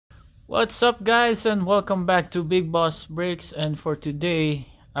What's up, guys, and welcome back to Big Boss Breaks. And for today,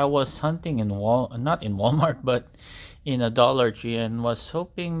 I was hunting in not in Walmart, but in a Dollar Tree, and was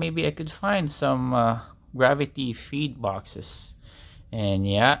hoping maybe I could find some gravity feed boxes. And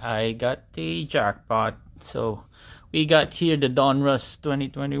yeah, I got the jackpot. So we got here the Donruss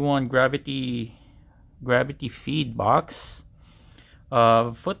 2021 gravity feed box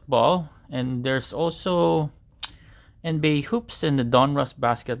football, and there's also NBA hoops and the Donruss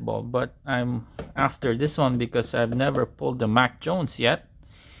basketball, but I'm after this one because I've never pulled the Mac Jones yet.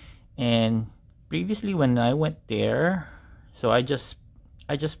 And previously when I went there, so I just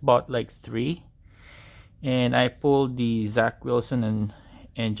bought like 3, and I pulled the Zach Wilson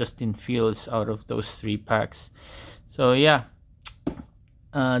and Justin Fields out of those 3 packs. So yeah,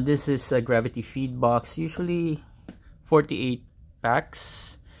 this is a gravity feed box, usually 48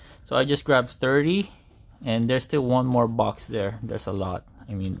 packs, so I just grabbed 30. And there's still one more box there. There's a lot.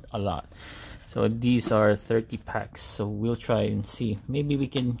 I mean, a lot. So these are 30 packs. So we'll try and see. Maybe we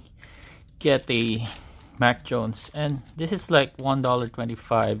can get a Mac Jones. And this is like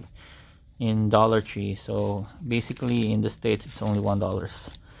 $1.25 in Dollar Tree. So basically in the States, it's only $1.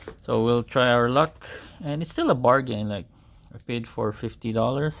 So we'll try our luck. And it's still a bargain. Like, I paid for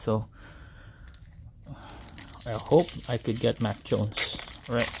 $50. So I hope I could get Mac Jones.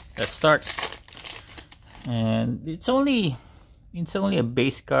 Alright, let's start. And it's only a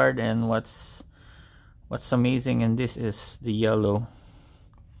base card, and what's amazing in this is the yellow.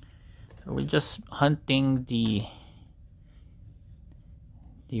 So we're just hunting the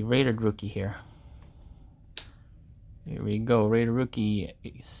rated rookie here. Here we go, rated rookie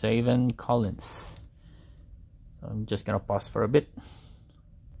Savin Collins. So I'm just gonna pause for a bit.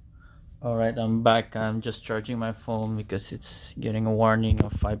 Alright, I'm back. I'm just charging my phone because it's getting a warning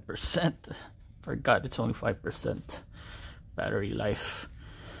of 5%. Forgot it's only 5% battery life.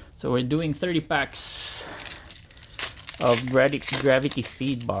 So we're doing 30 packs of gravity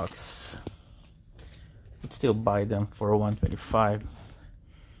feed box. Would still buy them for $125.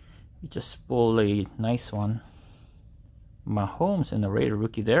 We just pull a nice one. Mahomes and a Raider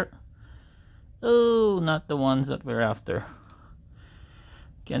rookie there. Oh, not the ones that we're after.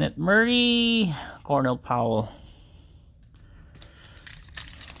 Kenneth Murray, Cornell Powell.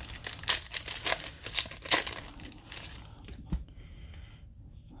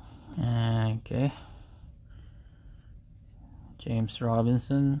 Okay, James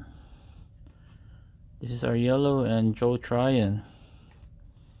Robinson. This is our yellow, and Joe Tryon.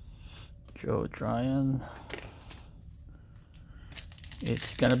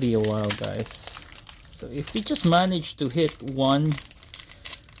 It's gonna be a while, guys. So if we just manage to hit one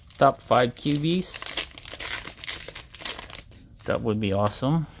top 5 QBs, that would be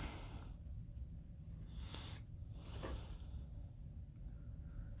awesome.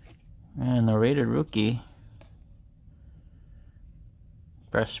 And a rated rookie,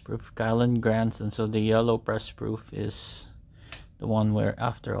 press proof, Kylan Granson. So the yellow press proof is the one we're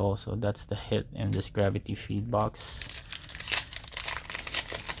after also. That's the hit in this gravity feed box.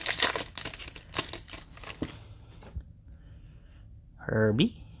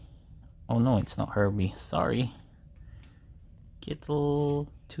 Herbie. Oh no, it's not Herbie. Sorry. Kittle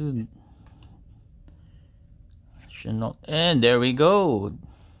to Chanel. And there we go.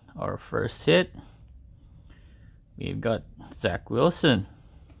 Our first hit. We've got Zach Wilson.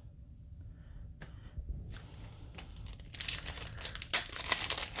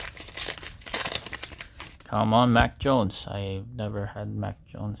 Come on, Mac Jones. I've never had Mac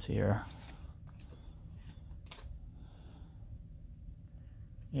Jones here.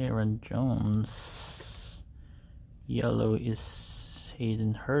 Aaron Jones. Yellow is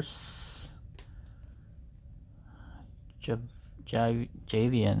Hayden Hurst.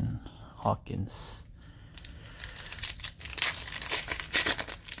 Javian Hawkins.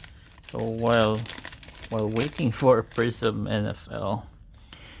 So while waiting for Prism NFL,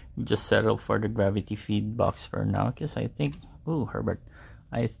 we just settle for the gravity feed box for now, because I think, ooh, Herbert,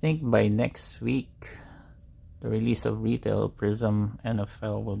 I think by next week the release of retail Prism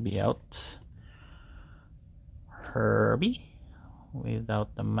NFL will be out. Herbie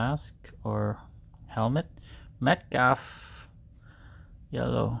without the mask or helmet. Metcalf,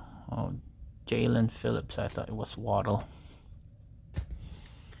 yellow. Oh, Jalen Phillips. I thought it was Waddle.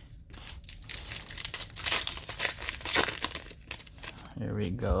 Here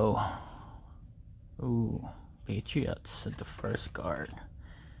we go. Ooh, Patriots at the first card.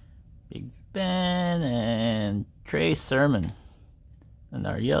 Big Ben and Trey Sermon. And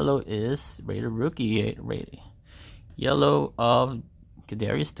our yellow is Raider rookie. Yellow of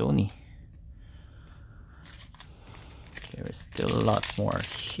Kadarius Toney. There is still a lot more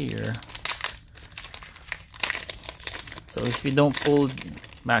here. So if you don't pull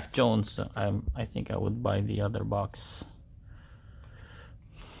Mac Jones, I think I would buy the other box.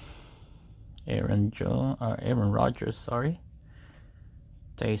 Aaron Rodgers, sorry.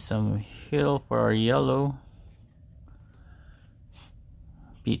 Taysom Hill for our yellow.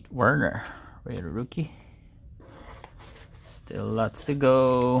 Pete Werner, Raider rookie. Still lots to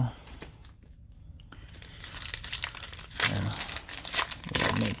go. And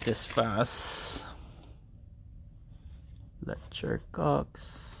we'll make this fast. Fletcher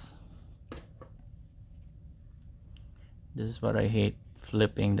Cox. This is what I hate,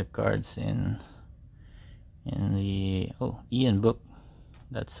 flipping the cards in the Ian book.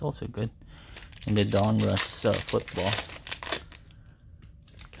 That's also good. In the Donruss football,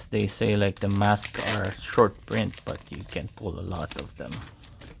 because they say like the masks are short print, but you can pull a lot of them.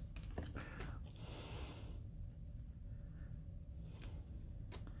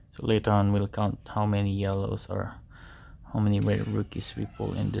 So later on we'll count how many yellows or how many rare rookies we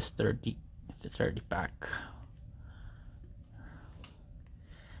pull in this 30 pack.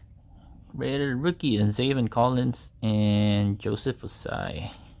 Rare rookie and Zaven Collins and Joseph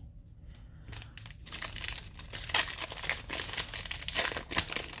Osai.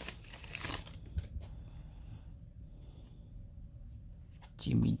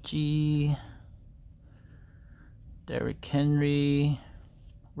 Jimmy G, Derrick Henry,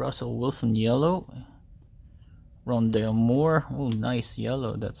 Russell Wilson yellow, Rondale Moore. Oh, nice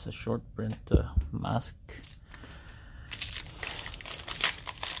yellow. That's a short print mask.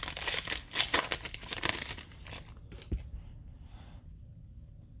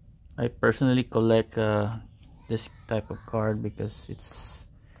 I personally collect this type of card because it's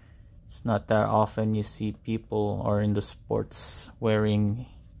not that often you see people or in the sports wearing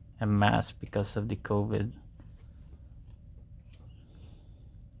a mask because of the COVID.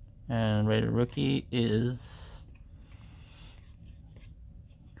 And Raider rookie is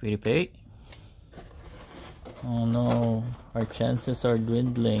Quiddipaye. Oh no, our chances are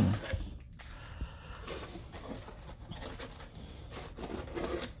dwindling.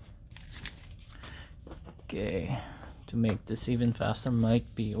 Okay, to make this even faster,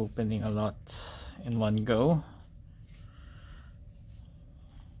 might be opening a lot in one go.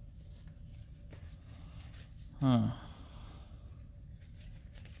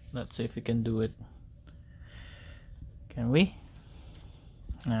 Let's see if we can do it. Can we?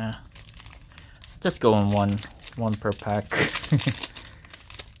 Nah. Just go on one per pack.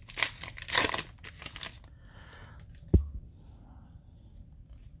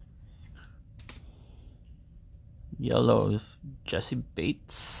 Yellow is Jesse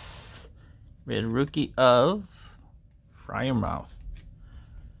Bates. Red rookie of Fryermouth.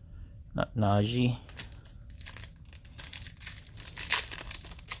 Not Najee.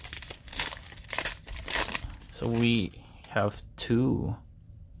 So we have two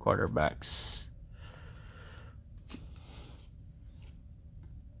quarterbacks.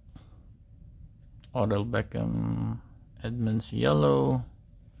 Odell Beckham, Edmonds yellow,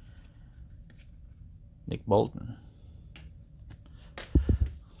 Nick Bolton.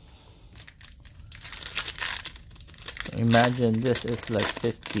 So imagine this is like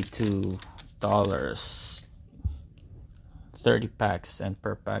 $52. 30 packs, and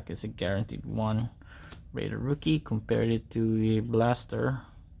per pack is a guaranteed one. Raider rookie, compared it to a blaster.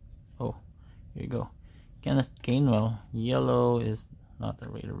 Oh, here you go. Kenneth Gainwell. Yellow is not a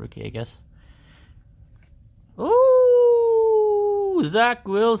Raider rookie, I guess. Oh, Zach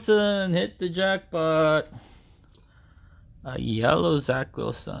Wilson hit the jackpot. A yellow Zach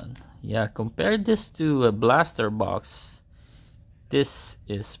Wilson. Yeah, compare this to a blaster box. This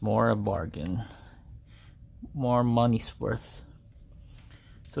is more a bargain. More money's worth.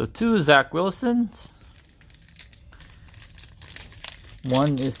 So two Zach Wilsons.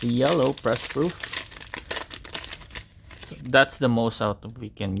 One is the yellow press proof. So that's the most out of we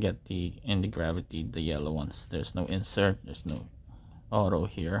can get in the gravity, the yellow ones. There's no insert, there's no auto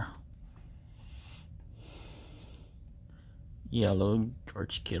here. Yellow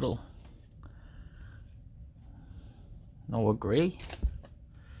George Kittle. Noah Gray.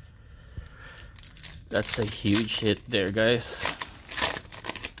 That's a huge hit there, guys.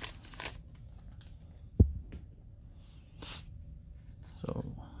 So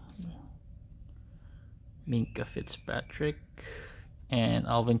Minka Fitzpatrick and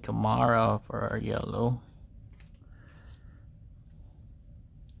Alvin Kamara for our yellow.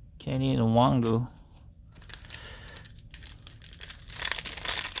 Kenny Nwangu.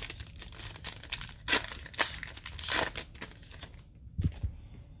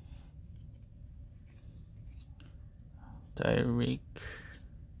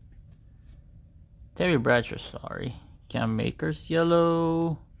 Terry Bradshaw, sorry. Cam Makers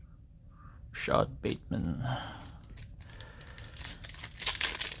yellow. Rashad Bateman.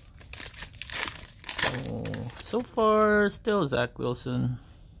 So far, still Zach Wilson.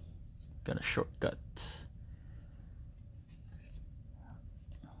 Gonna shortcut.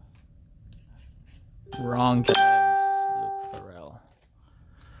 Wrong Jags. Luke Farrell.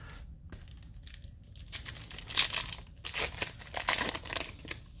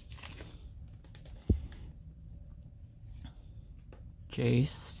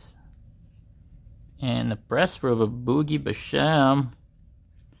 Chase. And a press for a Boogie Basham.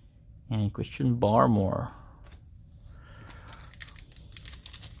 And Christian Barmore.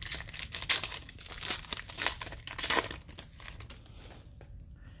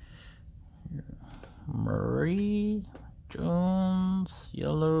 Murray, Jones,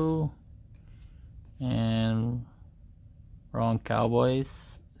 yellow, and wrong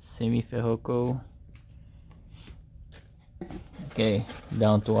Cowboys, Simi Fehoko. Okay,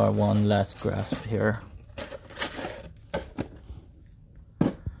 down to our one last grasp here.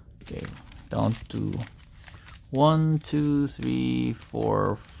 Okay, down to 1, 2, 3,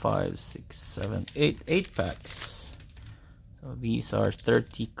 4, 5, 6, 7, 8 packs. So these are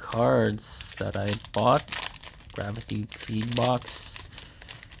 30 cards that I bought. Gravity feed box.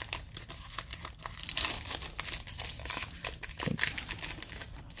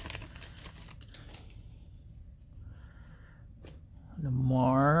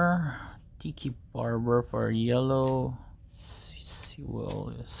 Lamar, Tiki Barber for yellow.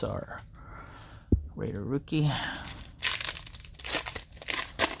 Sewell is our Raider rookie.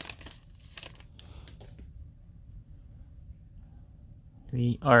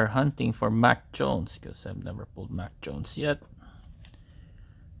 We are hunting for Mac Jones because I've never pulled Mac Jones yet.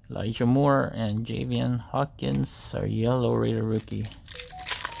 Elijah Moore and Javian Hawkins are yellow Raider rookie.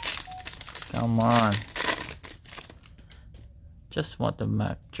 Come on. Just want the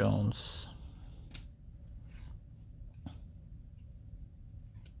Mac Jones.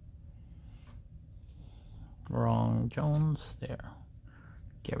 Wrong Jones there.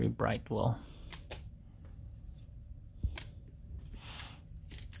 Gary Brightwell.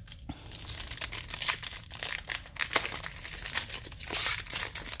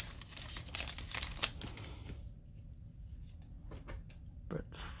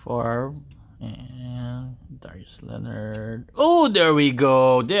 Favre and Darius Leonard. Oh, there we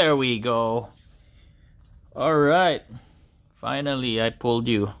go. There we go. All right. Finally, I pulled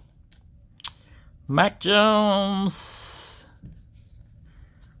you. Mac Jones.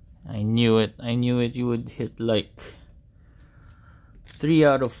 I knew it. I knew it. You would hit like 3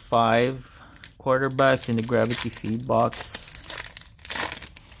 out of 5 quarterbacks in the gravity feed box.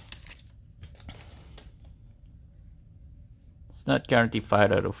 It's not guaranteed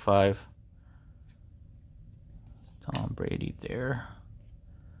 5 out of 5. Tom Brady there.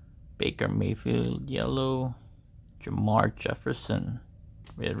 Baker Mayfield, yellow. Jamar Jefferson,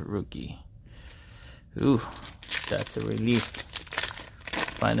 red rookie. Ooh, that's a relief.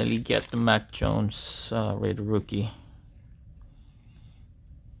 Finally get the Mac Jones red rookie.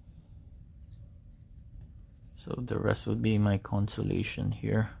 So the rest would be my consolation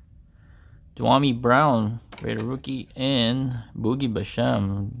here. Duami Brown, Raider rookie, and Boogie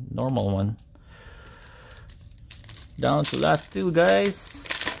Basham, normal one. Down to last 2, guys.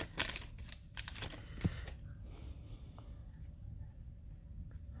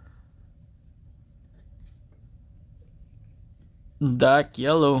 Dak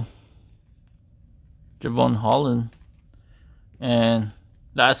yellow, Javon Holland, and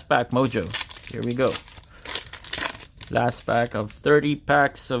last pack mojo. Here we go. Last pack of 30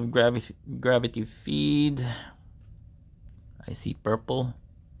 packs of gravity feed. I see purple.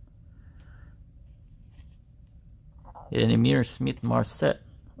 And Emir Smith Marset.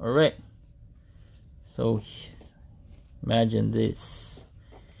 Alright. So imagine this.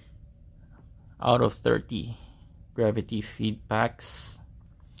 Out of 30 gravity feed packs,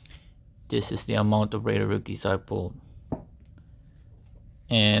 this is the amount of Raider rookies I pulled.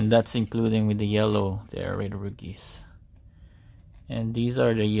 And that's including with the yellow there, Raider rookies. And these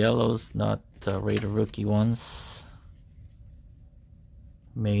are the yellows, not Raider rookie ones.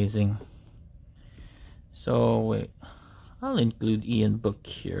 Amazing. So wait, I'll include Ian Book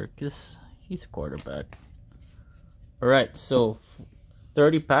here because he's a quarterback. Alright, so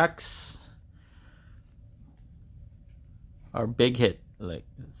 30 packs. Our big hit, like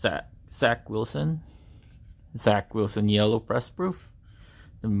Zach Wilson. Zach Wilson yellow press proof.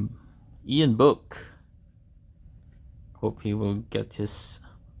 Ian Book. Hope he will get his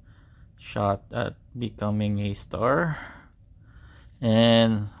shot at becoming a star.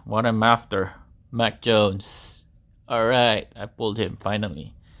 And what I'm after, Mac Jones. Alright, I pulled him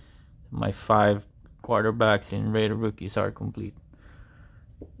finally. My 5 quarterbacks in Raider rookies are complete.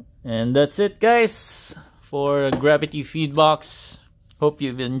 And that's it, guys, for Gravity Feed Box. Hope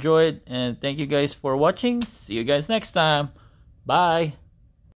you've enjoyed, and thank you guys for watching. See you guys next time. Bye.